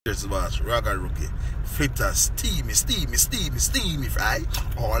Chris Bash, Raga Rookie. Flitters, steamy fry.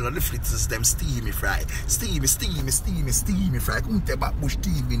 All of the flitters, them steamy fry. Steamy fry. Couldn't tell about Bush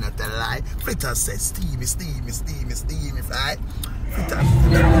TV, not a lie. Flitters says steamy fry. Flitters.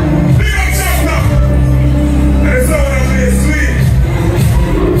 It's all that is sweet.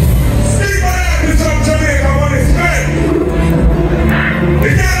 Steve Adams from Jamaica on his bed.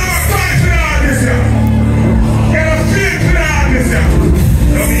 You can't have a fight for the artist here. You can't have a fight for the artist here.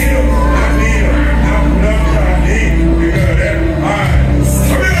 No need him. No need. You got that. Alright.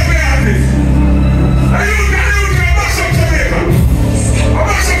 So we got the artist. And you can mash up Jamaica. I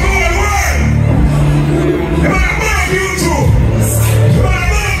mash up the whole world. You might have burn up YouTube. You might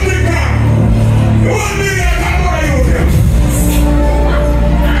have burn up TikTok. You want me to talk about you here.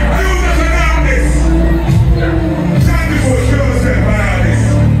 Are you just an artist? Thank you for showing yourself an artist.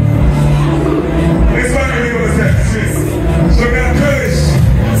 This one you need to say, sis. So we are Kurdish.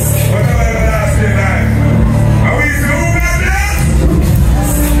 Whatever the last day life. Are we saying, who got that?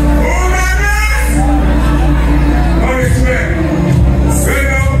 Who got that? Honest man. Right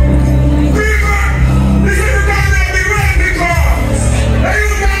now. People, this is the time that we run the car. And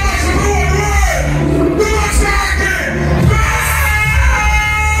you got much of the whole world. Do much talking.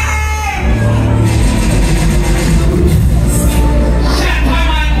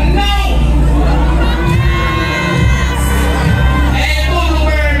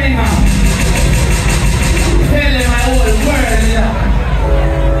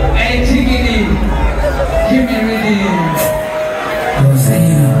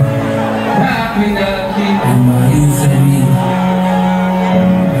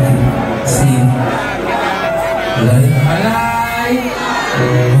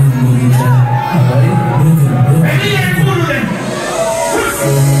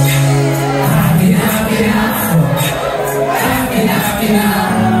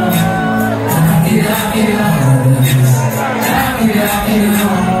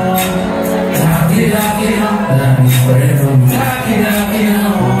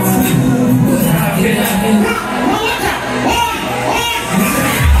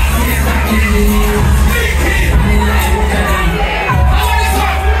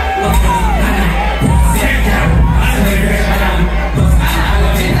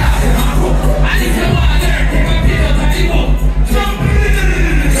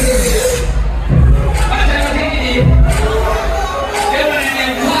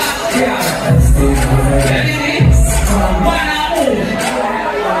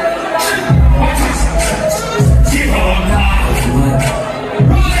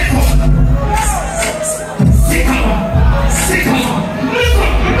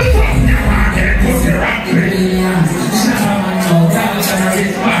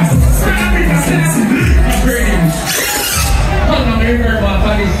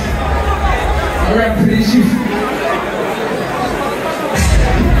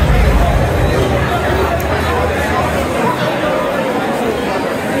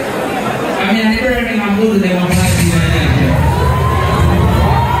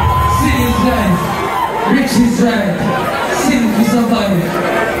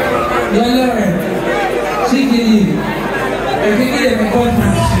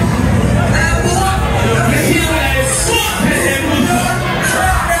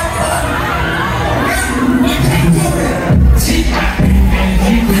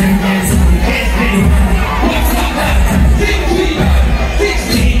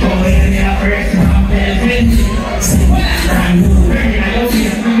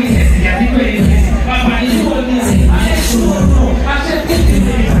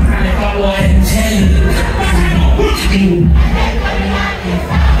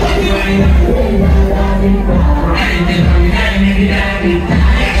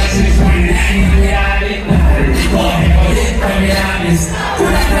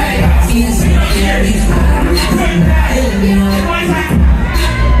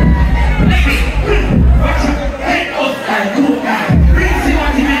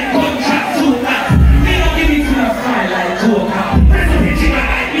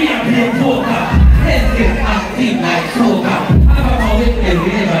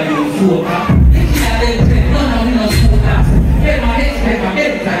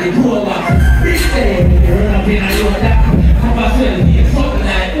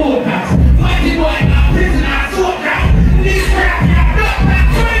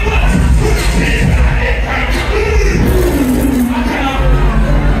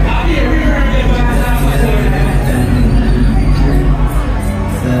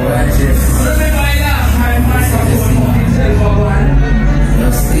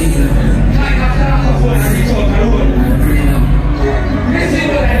 This is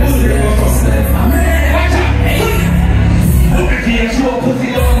what I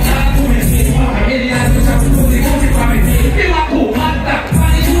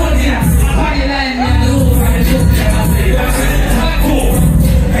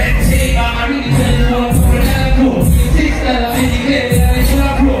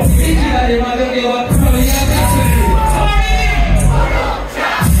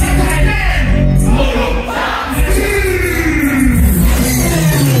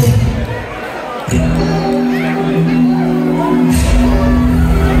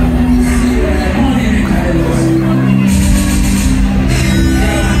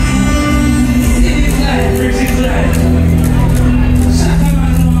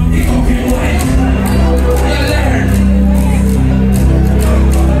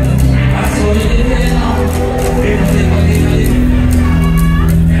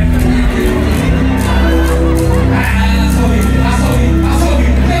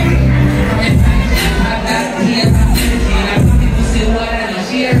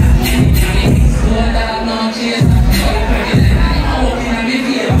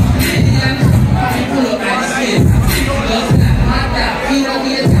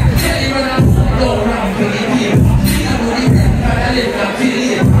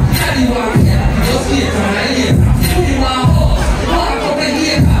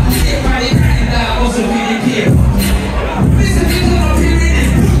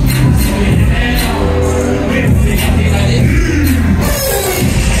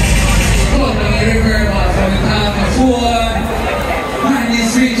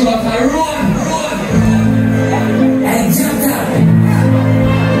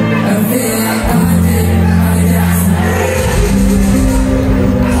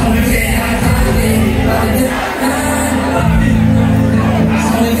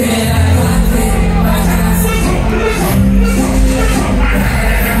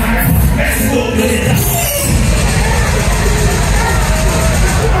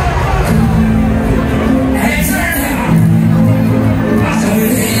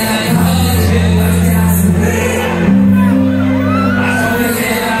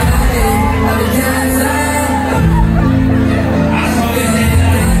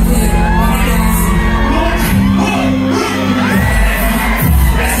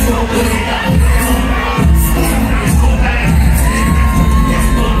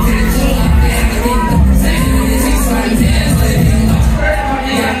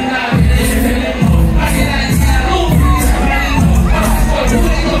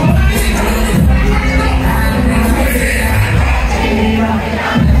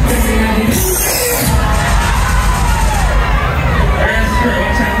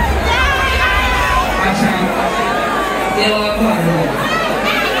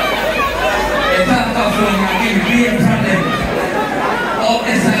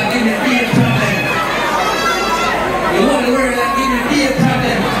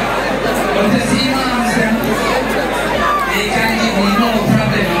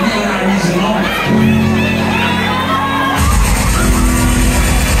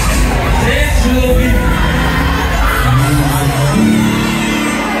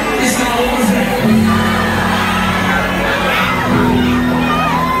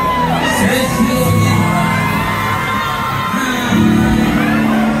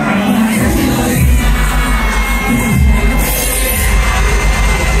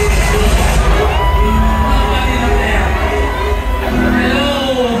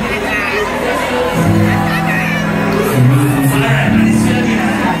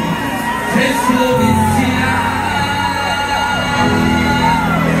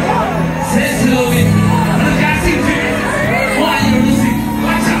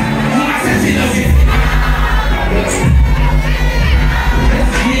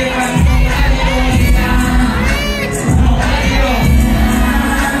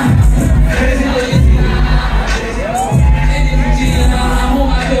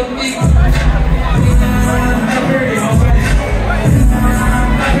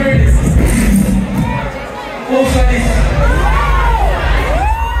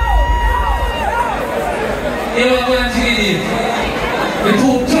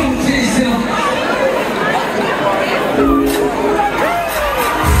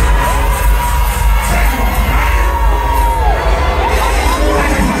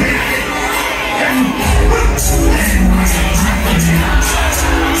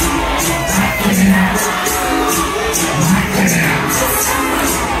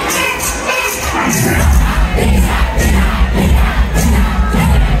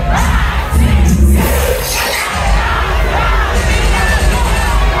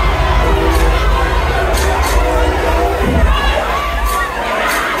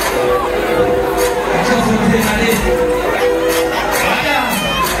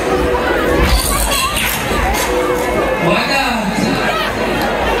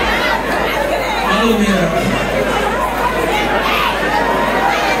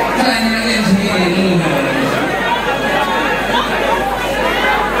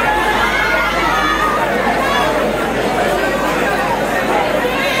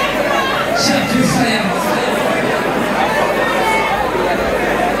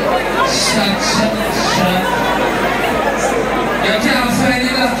Shot. You can't find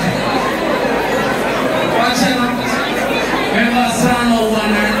it up. Watch out. Remember, song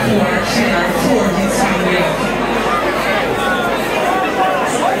 1 and 2 or 3 or 4 hits on the up.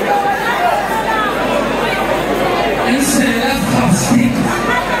 Instead of top speak.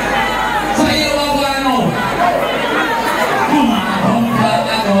 So you are going on. Come on, bumper,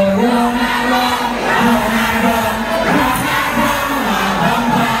 I go wrong.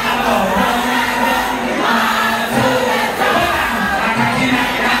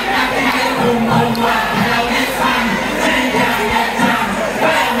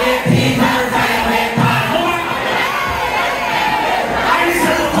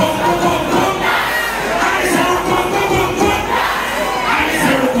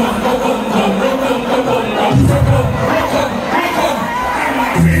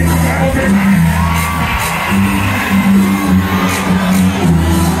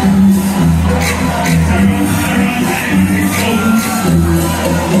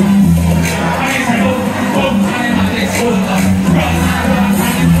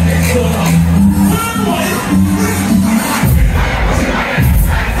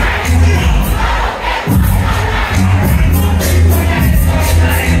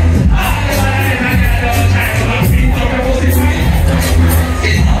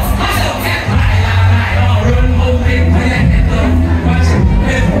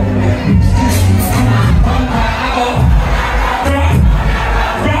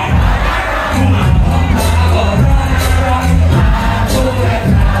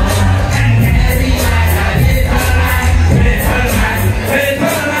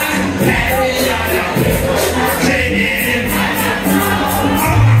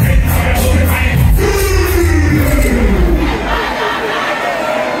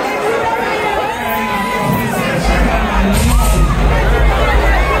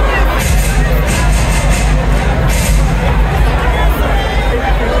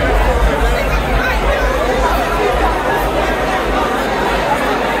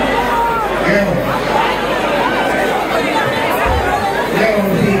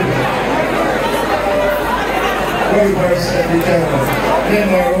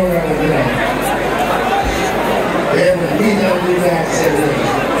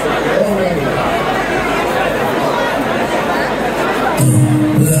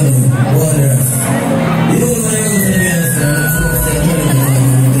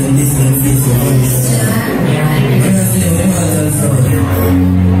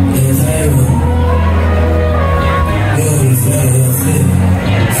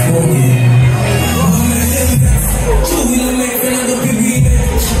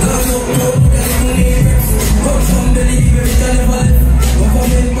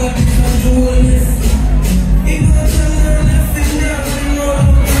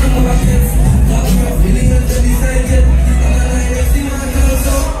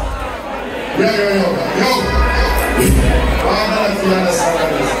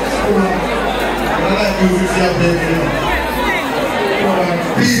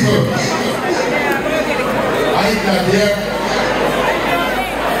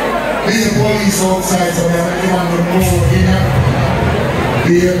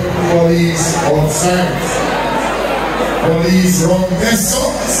 Police run mess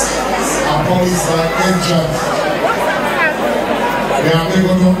ups and police like entrance. We are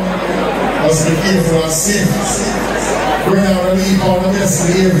never know. Let's be careful and safe. Bring out the leap on the best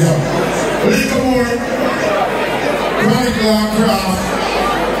behavior. Little more. Chronicle and KRAFF.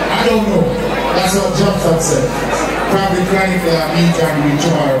 I don't know. That's what Johnson said. Probably Chronicle and meet and we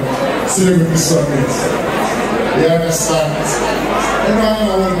tomorrow. Celebrity Sundays. You understand? You know, I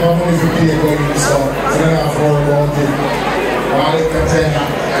don't know what money for people going to start. So then I have to worry about it. While they can tell you,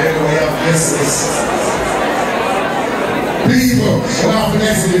 I don't know we have business. People, we have to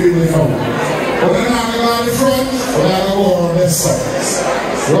next to the people now. But then I'm going to go on the front, but I'm going to go on this side.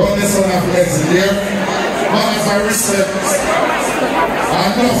 We're on this one after next to there. Man, if I respect,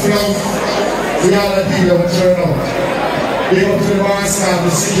 enough love, we all the people that turn out. Big up to the bar staff,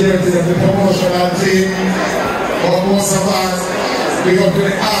 the security, the promotional team. But most of us, we go to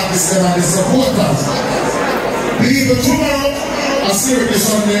the artists and the supporters. People tomorrow, I see you this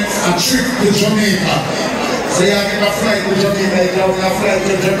Sunday, a trip to Jamaica. So you get a flight to Jamaica, you have a flight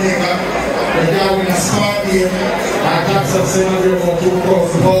to Jamaica, you have a spot here, and tax up saying you're going to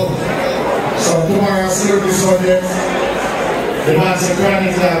cross the boat. So tomorrow, I see you this Sunday, the man's a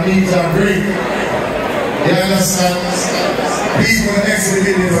chronicle, meet and greet. You understand? People next to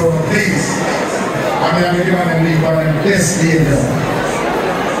the video, please. I mean, I'm going to leave on the best behavior.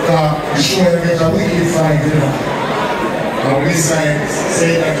 Because the show you get a wicked fight, you know. And this side,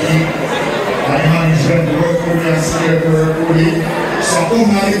 say that I management work with me and scared to work with me. So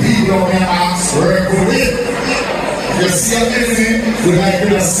only people on your ass work with me. You see a enemy, we like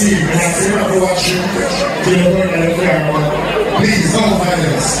to see him. And I say, I'm watching till the work at the camera. Please, no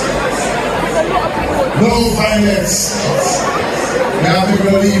violence. No violence. Now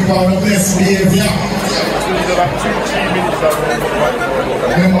people leave on the best behavior.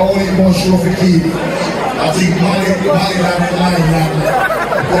 Remember only one show for keep. I think Mali have the line now.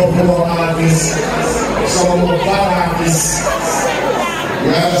 Couple artists, some more bad artists. You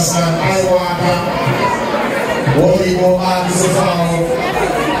understand? I want only more artists around.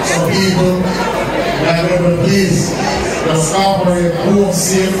 Some people that will please just operate home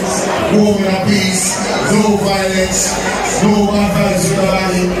safe, home in peace, no violence, no one violence with the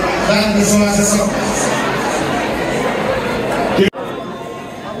body. That is what I say.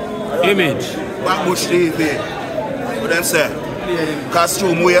 Image. Backbush TV. What them say?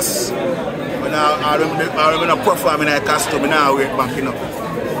 Costume waste. When I perform in a costume, I wear it back, you know.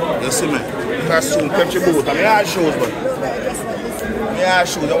 You see me? Costume, country boot. I mean, I have shoes, but I have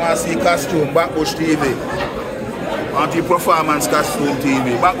shoes. I want to see costume, Backbush TV. I want to performance costume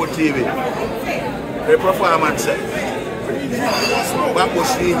TV, Backbush TV. The performance.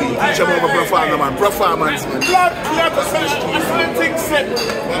 Backbush TV. Teach them about performance, performance. Blood clot athletic set.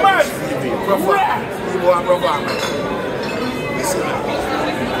 Man. Performance. People want performance. Listen,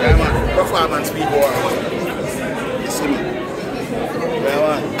 yeah, man. Performance people are. Listen, yeah,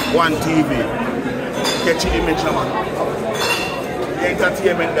 man. One TV. Catch the image, man. The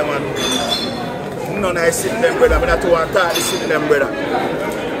entertainment, man. None I sit them, brother. I don't want to talk to sit them, brother.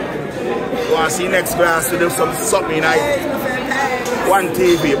 You want to see next class to do something like one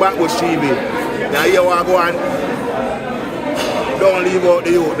TV, Backbush TV. Now you want to go and don't leave out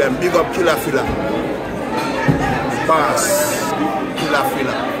the youth, them. Big up Killer Filler. Boss. Killer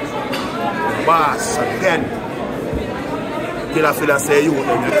Filler. Boss. Again. Killer Filler say youth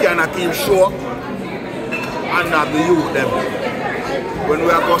them. You cannot keep show and not the youth them. When we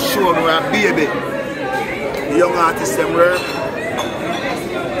are going to show, we are baby. The young artists them work.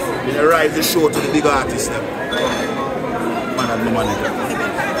 They rise the show to the big artists them. Man and the manager.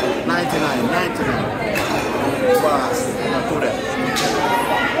 99. Boss. Not to them.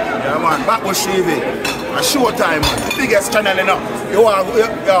 Yeah, man, Backbush TV, a showtime, man. The biggest channel enough.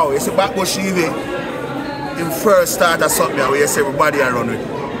 Yo, it's a Backbush TV. Him first start or something where you see everybody around with.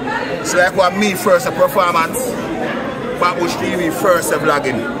 So like what me first a performance, Backbush TV first a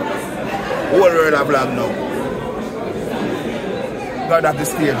vlogging. Whole world a vlog now. God at the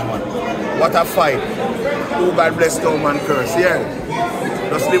stage, man. What a fight. Oh, God bless town, man, curse. Yeah.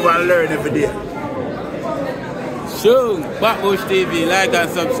 Just live and learn every day. Sure, Backbush TV, like and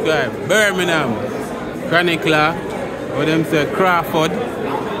subscribe. Birmingham, Chronicler, what them say, KRAFF.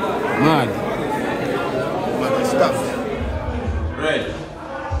 Man. Man, stop. Right.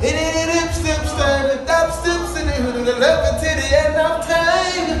 The left to the end of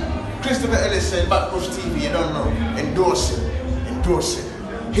time. Christopher Ellis said, Backbush TV, you don't know. Endorse it.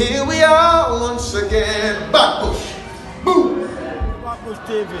 Here we are once again. Backbush. Boom. Backbush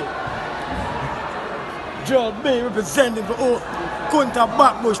TV. Joe B representing for all. Kunta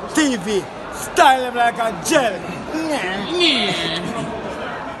Backbush TV. Style him like a gel.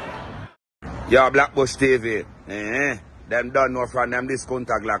 Yeah, Backbush TV. Them don't know from them this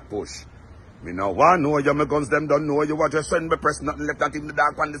Kunta Black Push. Me no one know you, my guns them don't know you. What you send me press nothing left, not even the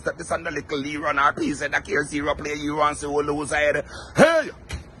dark one. This and the little Lee run our piece and the Care Zero play you and say who lose head. Hey!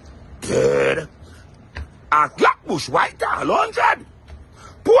 Dead. A Blackbush, White Town, 100.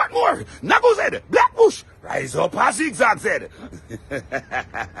 Portmore, Knuckles head, Blackbush, rise up a zigzag head.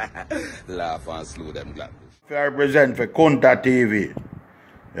 Laugh and slew them Blackbush. If I represent for Kunta TV,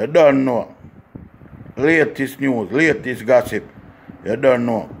 you don't know. Latest news, latest gossip. You don't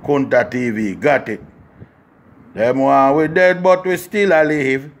know. Kunta TV, got it. Them one we dead but we still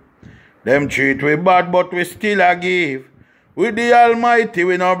alive. Them treat we bad but we still a give. With the Almighty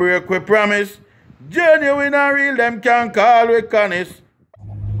we no break we promise. Journey we not real, them can call we honest.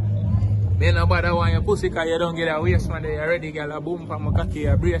 Me nobody want your pussy cause you don't get a waist man there already girl a boom from my cocky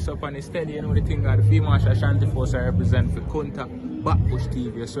a brace up on the steady, you know the thing that the female Shanty Force I represent for Kunta Backbush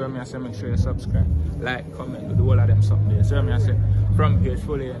TV. So me I say make sure you subscribe, like, comment, do the whole of them something there. So me I say from page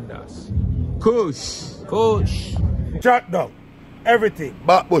fully endorse. Kush. Shut down. Everything.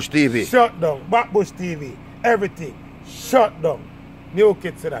 Backbush TV. Shut down. Backbush TV. Everything. Shut down. New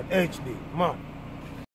kids to that HD. Man.